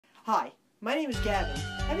Hi, my name is Gavin.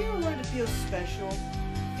 Have you ever wanted to feel special,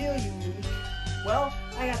 feel unique? Well,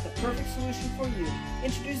 I got the perfect solution for you.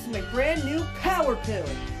 Introducing my brand new Power Pill.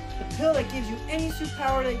 The pill that gives you any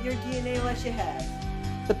superpower that your DNA lets you have.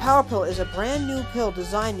 The Power Pill is a brand new pill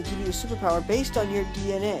designed to give you a superpower based on your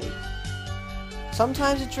DNA.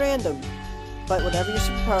 Sometimes it's random, but whatever your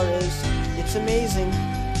superpower is, it's amazing.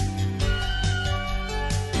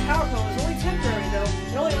 The Power Pill is only temporary though.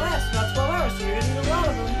 It only lasts about 12 hours, so you're going to need a lot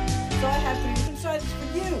of them. So I have 3 different sizes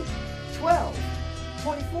for you. 12,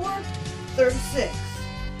 24, 36.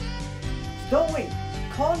 So don't wait.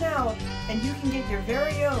 Call now and you can get your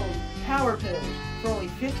very own Power Pills for only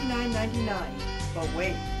 $59.99. But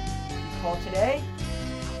wait, if you call today,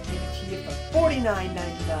 I'll give it to you for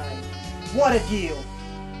 $49.99. What a deal!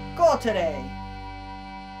 Call today!